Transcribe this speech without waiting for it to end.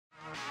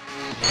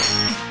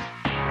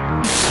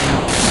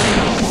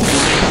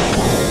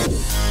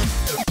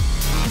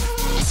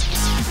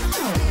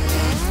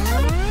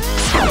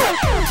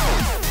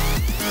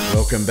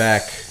Welcome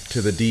back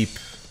to the deep.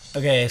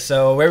 Okay,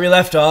 so where we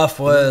left off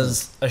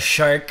was a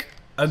shark,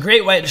 a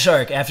great white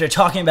shark, after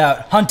talking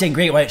about hunting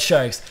great white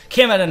sharks,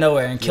 came out of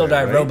nowhere and killed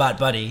our robot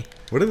buddy.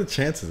 What are the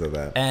chances of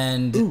that?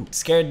 And it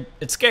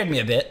scared me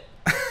a bit.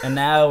 And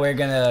now we're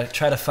gonna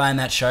try to find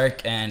that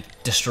shark and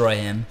destroy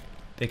him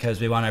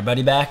because we want our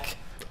buddy back.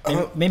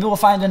 Maybe we'll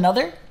find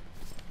another?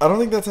 I don't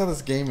think that's how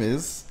this game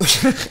is.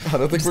 I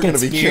don't think we're gonna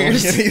be killing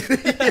anything.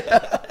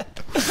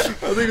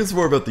 I think it's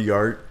more about the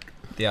art.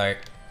 The art.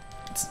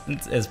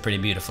 It's pretty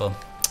beautiful.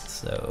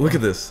 So look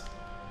at this.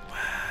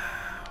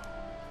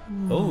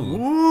 Wow.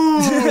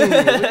 Ooh.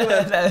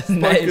 That's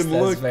nice.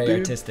 That's very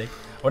artistic.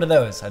 What are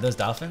those? Are those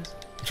dolphins?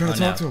 I'm trying to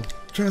talk to them.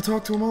 I'm trying to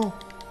talk to them all.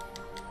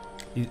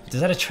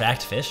 Does that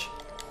attract fish?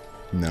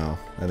 No,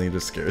 I think it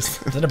just scares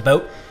them. Is it a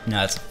boat?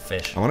 No, it's a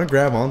fish. I want to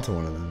grab onto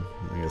one of them.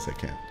 I guess I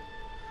can't.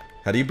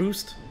 How do you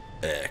boost?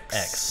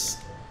 X.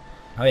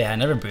 Oh yeah, I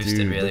never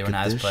boosted really when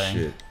I was playing.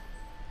 Shit.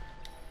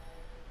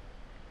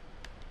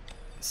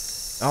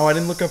 Oh, I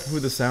didn't look up who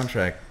did the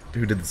soundtrack.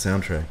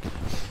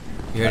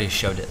 We already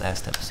showed it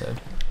last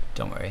episode.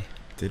 Don't worry.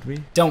 Did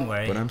we? Don't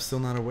worry. But I'm still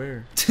not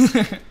aware.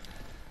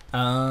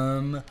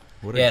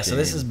 Yeah, so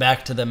this is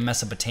back to the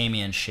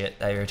Mesopotamian shit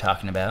that you were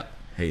talking about.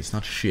 Hey, it's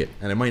not shit.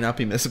 And it might not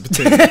be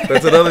Mesopotamian.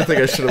 That's another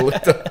thing I should have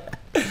looked up.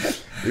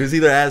 It was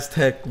either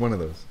Aztec, one of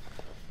those.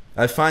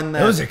 I find that...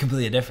 Those are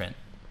completely different.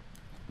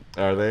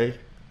 Are they?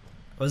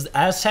 Was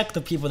Aztec the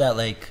people that,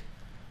 like,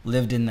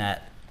 lived in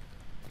that...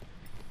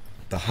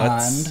 The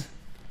huts?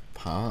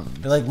 Pond?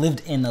 They, like,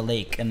 lived in the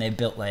lake, and they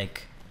built,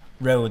 like,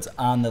 roads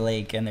on the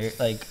lake, and they're,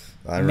 like...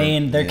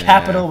 Their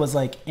capital was,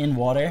 like, in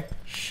water.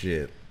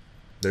 Shit.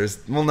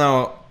 Well,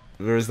 no...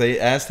 There was the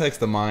Aztecs,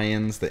 the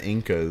Mayans, the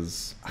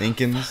Incas.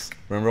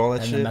 Remember all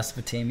that shit? And the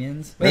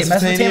Mesopotamians? Wait,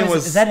 Mesopotamia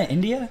is that in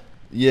India?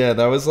 Yeah,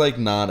 that was like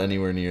not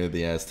anywhere near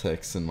the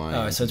Aztecs and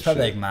Mayans. Oh, so it's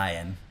probably like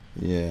Mayan.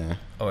 Yeah.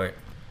 Or...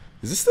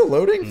 Is this still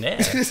loading?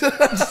 Yeah.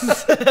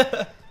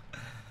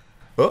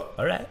 Oh.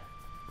 Alright.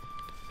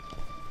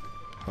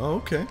 Oh,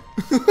 okay.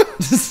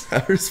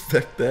 I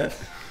respect that.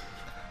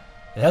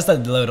 It has to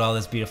load all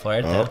this beautiful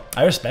art, though.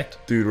 I respect.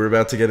 Dude, we're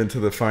about to get into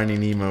the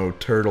Finding Nemo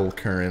turtle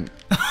current.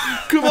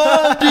 Come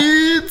on,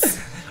 dudes!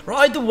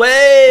 Ride the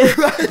wave!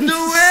 Ride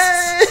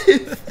the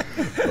wave!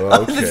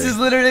 Oh, this is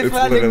literally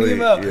Finding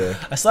Nemo. Yeah.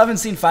 I still haven't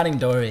seen Finding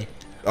Dory.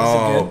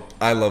 Oh,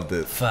 I loved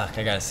it. Fuck,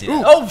 I gotta see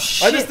that. Oh,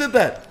 shit! I just did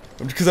that!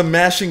 Because I'm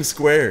mashing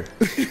square.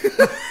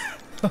 I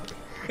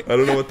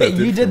don't know what that did.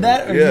 You did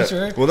that? Are you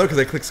sure? Well, no, because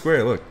I clicked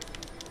square, look.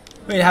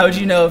 Wait, how would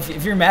you know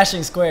if you're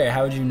mashing square,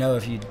 how would you know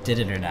if you did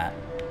it or not?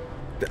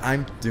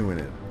 I'm doing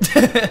it.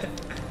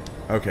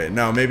 Okay,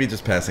 no, maybe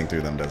just passing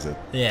through them does it.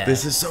 Yeah.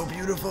 This is so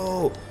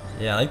beautiful.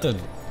 Yeah, I like the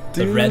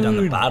red on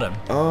the bottom.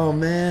 Oh,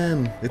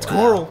 man. It's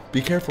coral.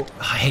 Be careful.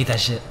 Oh, I hate that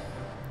shit.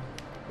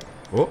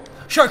 Oh.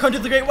 Shark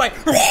hunted the great white.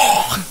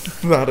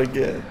 Not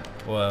again.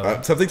 Whoa.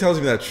 Something tells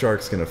me that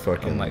shark's gonna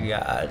fucking... Oh, my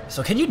God.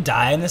 So can you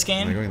die in this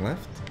game? Am I going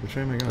left? Which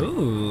way am I going?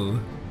 Ooh.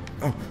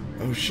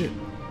 Oh, shit.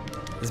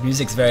 This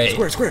music's very...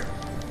 Square.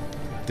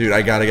 Dude,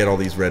 I gotta get all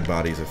these red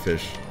bodies of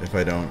fish. If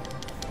I don't...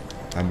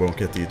 I won't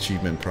get the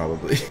achievement,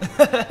 probably. Shit,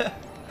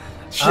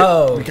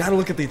 we gotta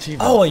look at the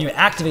achievement. Oh, when you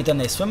activate them,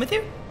 they swim with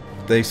you?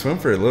 They swim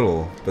for a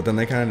little, but then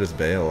they kind of just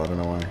bail. I don't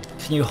know why.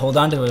 Can you hold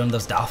on to one of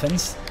those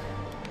dolphins?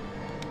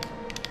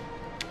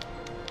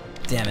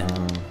 Damn it.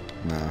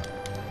 No.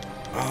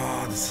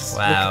 Oh, this is...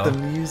 Wow. Look at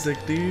the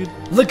music, dude.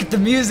 Look at the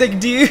music,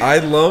 dude. I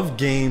love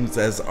games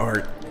as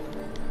art.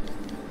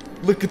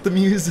 Look at the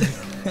music.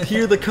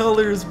 Hear the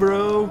colors,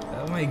 bro.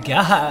 Oh my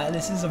God,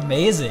 this is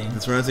amazing.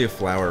 This reminds me of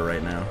Flower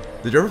right now.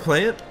 Did you ever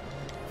play it?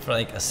 For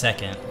like a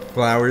second.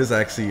 Flower is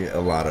actually a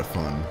lot of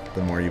fun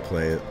the more you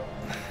play it.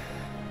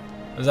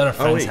 I was at a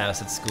friend's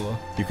house at school.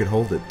 You could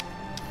hold it.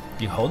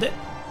 You hold it?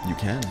 You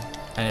can.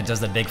 And it does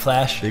the big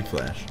flash? Big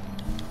flash.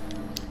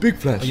 Big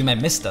flash. Oh, you might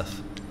miss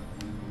stuff.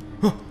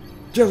 Oh,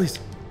 jellies.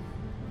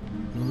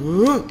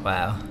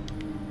 Wow.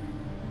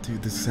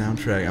 Dude, this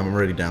soundtrack. I'm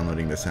already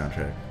downloading the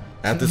soundtrack.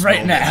 At this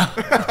right moment. now.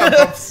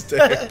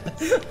 Upstairs.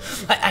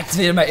 I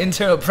activated my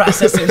internal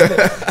processors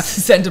to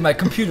send to my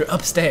computer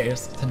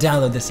upstairs to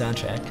download the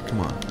soundtrack. Come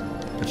on.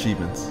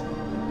 Achievements.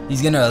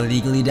 He's gonna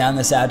illegally down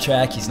the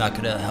soundtrack. He's not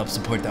gonna help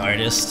support the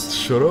artist.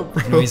 Shut up,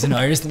 bro. No, he's an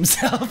artist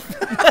himself.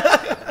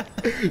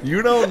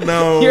 You don't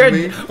know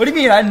me. What do you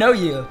mean? I know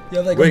you. You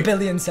have like a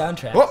billion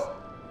soundtracks. Oh!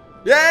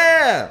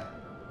 Yeah!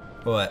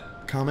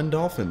 What? Common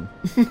dolphin.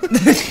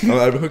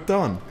 I'm hooked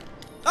on.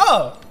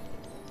 Oh!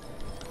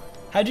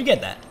 How'd you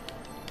get that?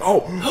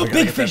 Oh!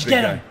 Big fish,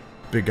 get him!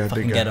 Big guy,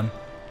 Fucking big guy. get him.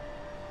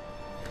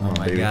 Oh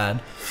my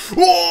God.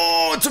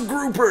 Oh, it's a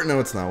grouper!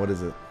 No, it's not. What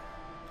is it?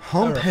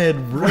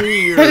 Humphead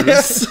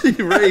Race.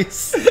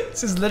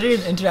 This is literally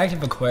an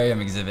interactive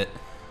aquarium exhibit.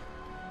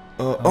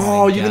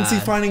 Oh, you didn't see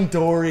Finding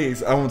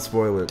Dories. I won't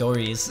spoil it.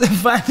 Dories.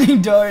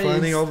 Finding Dories.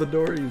 Finding all the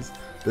Dories.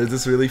 There's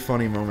this really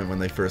funny moment when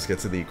they first get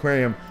to the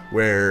aquarium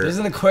where... There's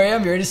an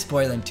aquarium? You're already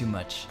spoiling too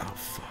much. Oh,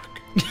 fuck.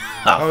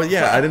 Oh,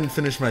 yeah, I didn't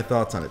finish my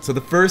thoughts on it. So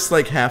the first,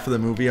 like, half of the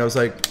movie, I was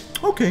like,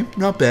 okay,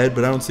 not bad,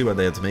 but I don't see why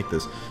they had to make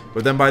this.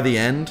 But then by the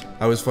end,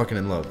 I was fucking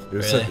in love. It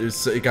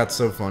was, Really? it got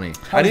so funny.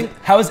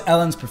 How was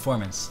Ellen's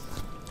performance?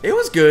 It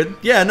was good.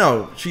 Yeah,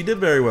 no, she did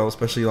very well,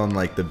 especially on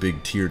like the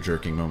big tear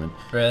jerking moment.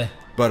 Really?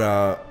 But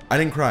I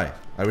didn't cry.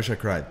 I wish I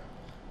cried.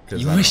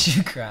 You wish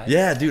you cried?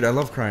 Yeah, dude, I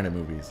love crying at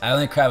movies. I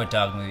only cry with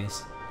dog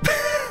movies.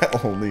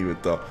 Only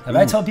with dog. Have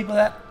I told people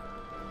that?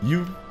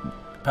 You?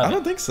 Probably. I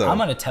don't think so. I'm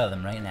gonna tell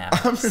them right now.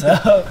 Wait, like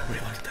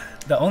that.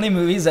 The only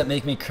movies that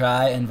make me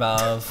cry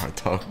involve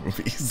dog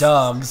movies.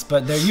 Dogs,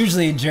 but they're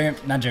usually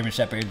not German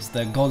Shepherds,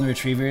 the Golden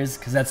Retrievers,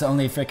 because that's the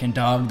only freaking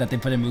dog that they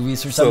put in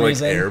movies for some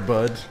reason. Air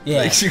Bud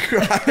makes you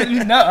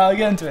cry? No, I'll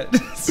get into it.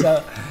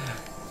 So,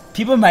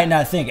 people might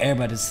not think Air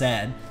Bud is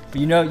sad,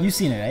 but you've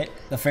seen it, right?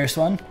 The first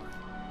one?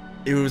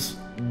 It was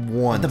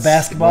once. The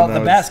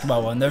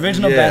basketball one, the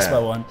original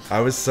basketball one. I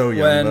was so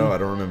young though, I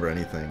don't remember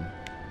anything.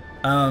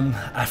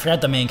 I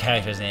forgot the main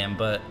character's name,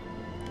 but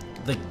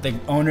the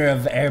owner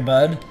of Air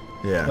Bud.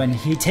 Yeah. When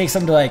he takes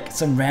them to like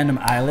some random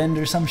island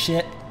or some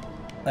shit,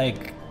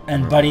 like,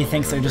 and Buddy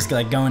thinks they're just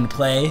like going to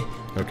play.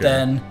 Okay.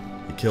 Then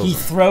he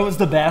throws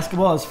the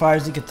basketball as far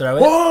as he could throw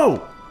it. Whoa!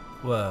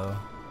 Whoa.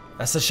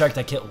 That's the shark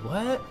that killed.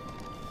 What?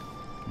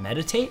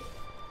 Meditate?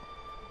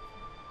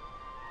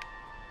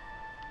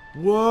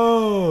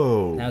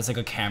 Whoa! Now it's like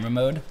a camera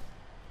mode.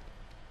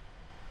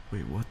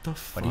 Wait, what the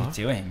fuck? What are you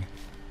doing?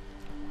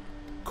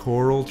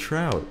 Coral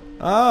trout.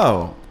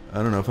 Oh!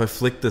 I don't know. If I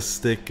flick the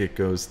stick, it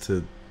goes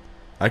to...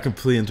 I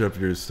completely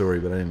interrupted your story,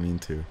 but I didn't mean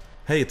to.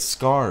 Hey, it's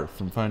Scar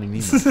from Finding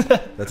Nemo.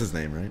 That's his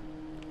name, right?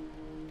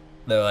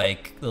 They're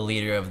like the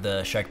leader of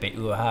the Sharkbait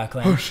Uaha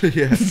clan. Oh shit,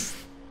 yes.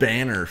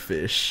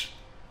 Bannerfish.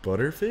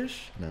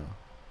 Butterfish? No.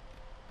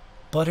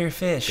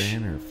 Butterfish.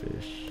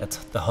 Bannerfish. That's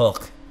the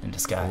Hulk in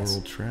disguise.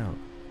 Coral trout.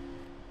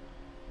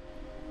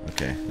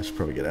 Okay, I should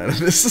probably get out of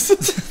this.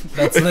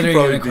 That's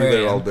literally an aquarium. Be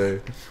there all day.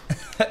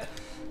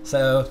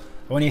 So,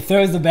 when he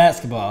throws the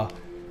basketball,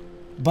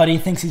 Buddy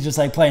thinks he's just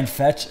like playing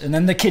fetch, and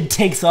then the kid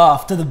takes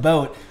off to the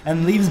boat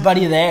and leaves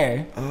Buddy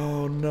there.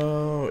 Oh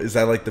no! Is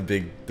that like the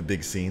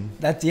big scene?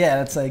 That's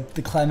like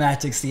the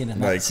climactic scene, and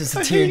like, it's just a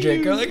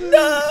tearjerker. Like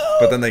no!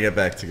 But then they get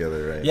back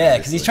together, right? Yeah,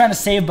 because he's trying to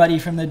save Buddy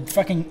from the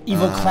fucking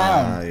evil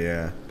clown. Ah,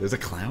 yeah. There's a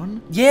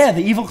clown? Yeah,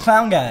 the evil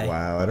clown guy.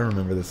 Wow, I don't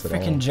remember this at all.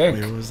 Freaking jerk.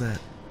 Wait, what was that?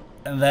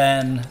 And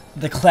then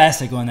the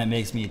classic one that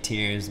makes me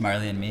tears,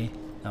 Marley and Me.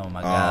 Oh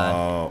my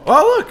god.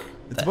 Oh look!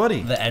 It's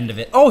Buddy. The end of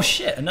it. Oh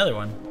shit! Another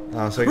one.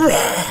 Oh, so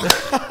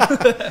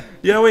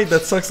yeah, wait,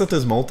 that sucks that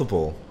there's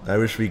multiple. I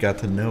wish we got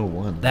to know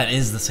one. That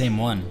is the same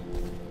one.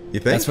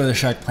 You think? That's where the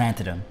shark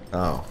planted him.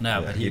 Oh.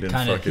 No, yeah, but he didn't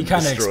kind of fucking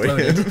destroy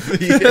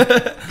exploded.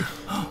 him.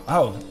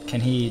 Oh,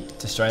 can he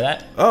destroy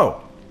that?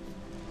 Oh.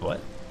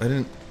 What? I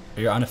didn't.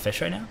 You're on a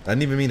fish right now? I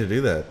didn't even mean to do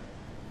that.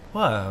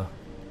 Whoa.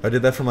 I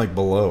did that from like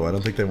below. I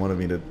don't think they wanted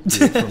me to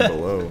do it from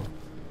below.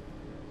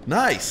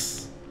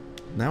 Nice.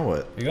 Now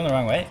what? You're going the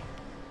wrong way.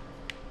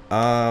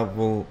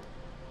 Well,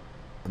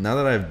 now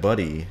that I have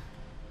Buddy.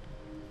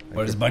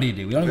 What does Buddy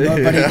do? We don't even know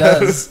what Buddy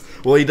does.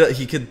 Well,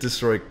 he could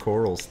destroy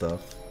coral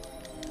stuff.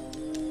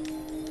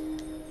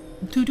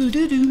 But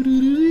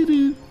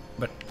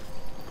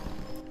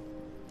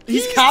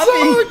he's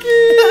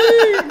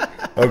talking.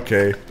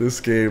 Okay, this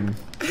game,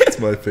 it's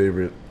my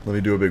favorite. Let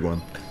me do a big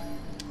one.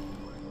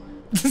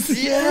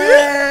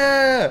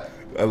 Yeah,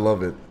 I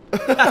love it.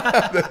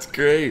 That's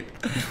great.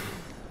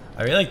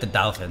 I really like the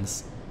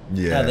dolphins.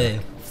 Yeah,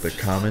 the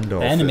common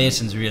dolphin. The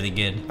animation's really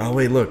good. Oh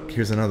wait, look,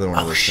 here's another one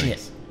of those shit.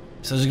 things.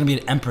 So there's gonna be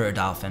an emperor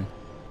dolphin.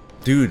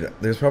 Dude,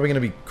 there's probably gonna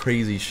be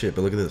crazy shit,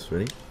 but look at this.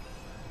 Ready?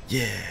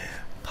 Yeah.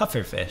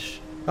 Pufferfish.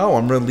 Oh,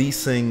 I'm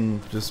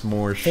releasing just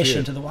more Fish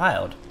into the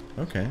wild.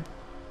 Okay.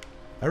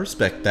 I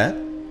respect that.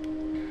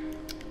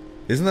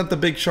 Isn't that the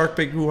big shark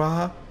bait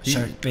ooh-ha?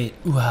 Shark bait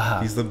ooh-ha.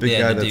 He's the big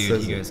guy that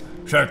says he goes,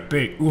 shark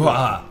bait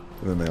ooh-ha.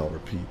 And then they all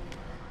repeat.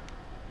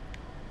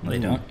 No, they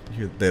don't.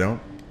 They don't?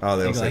 Oh,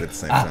 they all say it at the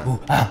same time.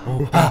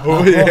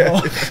 Oh,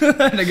 yeah.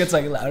 And it gets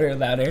like louder and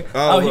louder.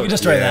 Oh, he can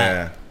destroy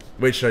that.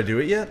 Wait, should I do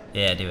it yet?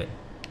 Yeah, do it.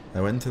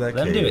 I went into that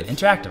Let cave. him do it.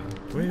 Interactive.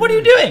 Wait, what are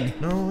you doing?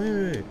 No,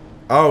 wait.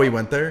 Oh, he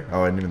went there?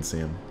 Oh, I didn't even see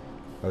him.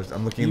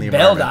 I'm looking in the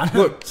bailed environment. on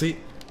him. Look, see?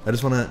 I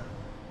just want to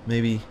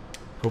maybe...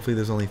 Hopefully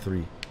there's only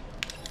 3.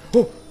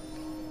 Oh!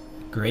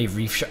 Grave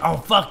reef shark. Oh,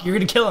 fuck. You're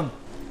going to kill him.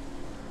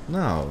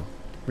 No.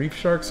 Reef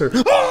sharks are...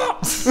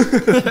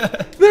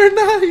 They're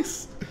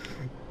nice!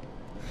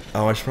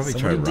 Oh, I should probably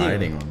try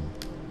riding on...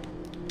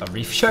 A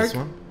reef shark? This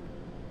one?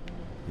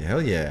 Yeah,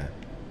 hell yeah.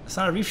 It's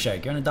not a reef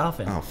shark. You're on a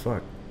dolphin. Oh,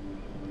 fuck.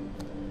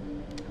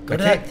 Go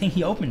to that thing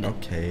he opened it.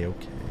 Okay.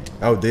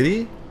 Oh, did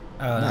he?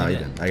 Oh, no, he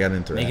didn't. I got to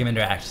interact. Make him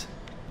interact.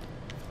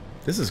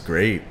 This is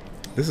great.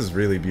 This is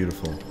really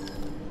beautiful.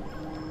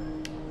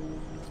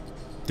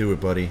 Do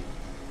it, buddy.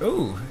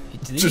 Ooh.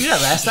 Did you do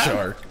that last time?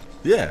 Shark.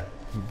 Yeah.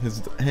 His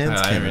hands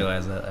I didn't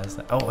realize that last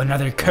time. Oh,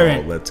 another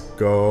current. Oh, let's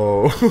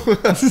go.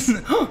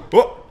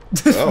 Whoa.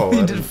 Oh,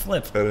 he did a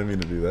flip. I didn't mean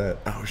to do that.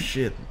 Oh,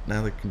 shit.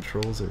 Now the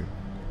controls are...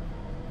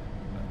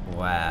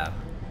 Wow.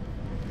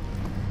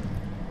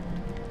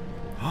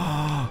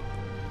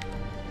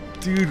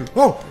 Dude.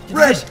 Oh,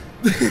 red.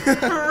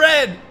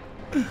 Red.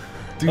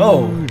 Dude.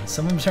 Oh,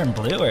 some of them turn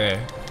blue or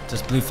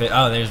just blue fish?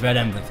 Oh, there's red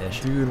and blue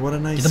fish. Dude, what a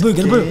nice get the blue,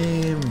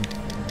 game. Get the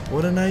blue.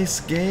 What a nice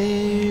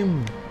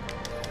game.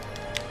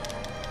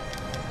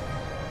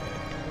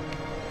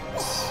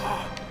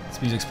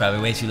 This music's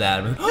probably way too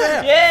loud.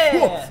 Yeah.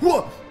 Yeah.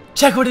 Whoa.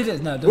 Check what it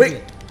is. No, don't Wait. do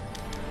it.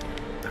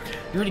 Okay.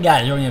 You already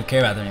got it. You don't even care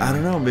about it anymore. I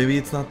don't know. Maybe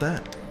it's not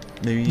that.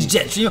 Maybe.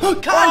 Conch! Oh,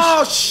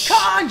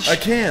 Conch! I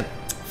can't.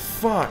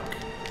 Fuck.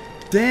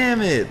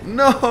 Damn it.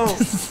 No.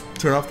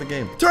 Turn off the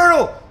game.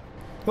 Turtle!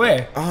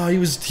 Where? Oh, he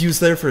was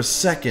there for a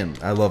second.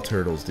 I love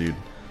turtles, dude.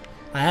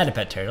 I had a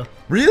pet turtle.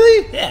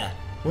 Really? Yeah.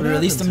 What We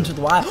released them happened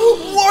to to the wild.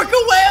 Orca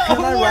whale!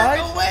 Can I ride?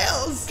 Orca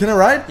whales! Can I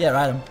ride? Yeah,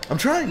 ride them. I'm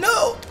trying.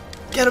 No!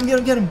 Get him, get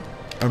him, get him.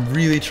 I'm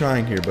really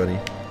trying here, buddy.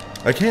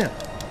 I can't.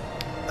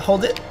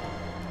 Hold it.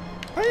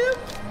 I am.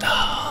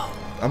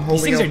 I'm These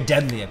holding things out. are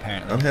deadly,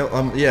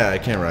 apparently. Yeah, I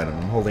can't ride them.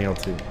 I'm holding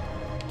out too.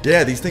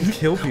 Yeah, these things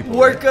kill people.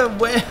 Orca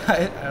whale.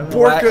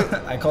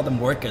 Orca. I call them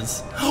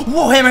orcas.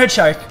 Whoa, hammerhead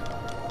shark!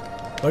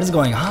 What is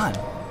going on?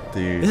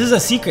 Dude. This is a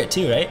secret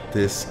too, right?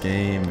 This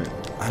game,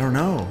 I don't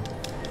know.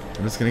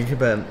 I'm just gonna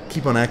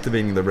keep on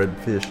activating the red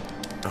fish.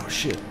 Oh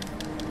shit.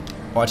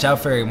 Watch out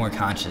for more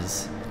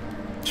conches.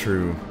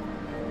 True.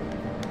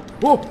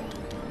 Whoa.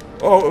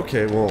 Oh,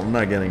 okay. Well, I'm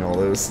not getting all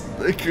those.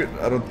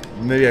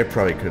 Maybe I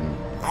probably couldn't.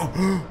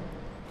 Oh.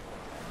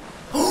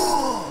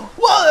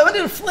 Whoa, that one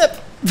did a flip.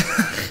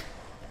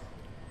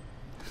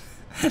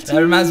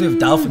 That reminds me of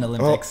Dolphin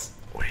Olympics.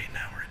 Oh. Wait,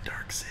 now we're in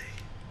Dark City.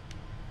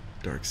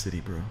 Dark City,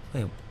 bro.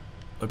 Wait,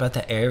 what about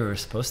the area we were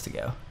supposed to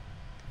go?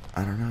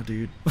 I don't know,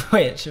 dude.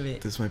 Wait, should we?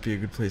 This might be a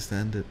good place to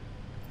end it.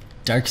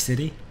 Dark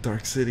City?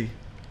 Dark City.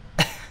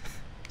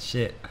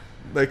 Shit.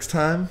 Next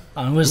time.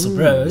 On Whistle Ooh,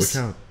 Bros.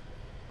 Look out.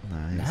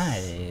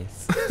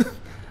 Nice. Nice.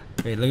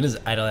 Wait, look at his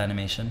idle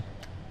animation.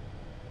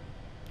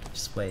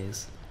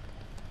 Displays.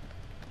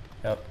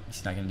 Oh,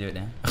 he's not gonna do it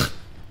now.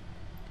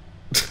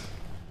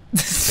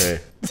 Okay.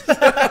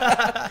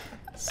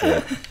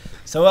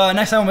 So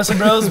next time on Whistle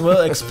Bros,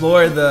 we'll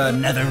explore the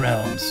Nether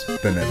Realms.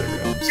 The Nether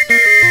Realms.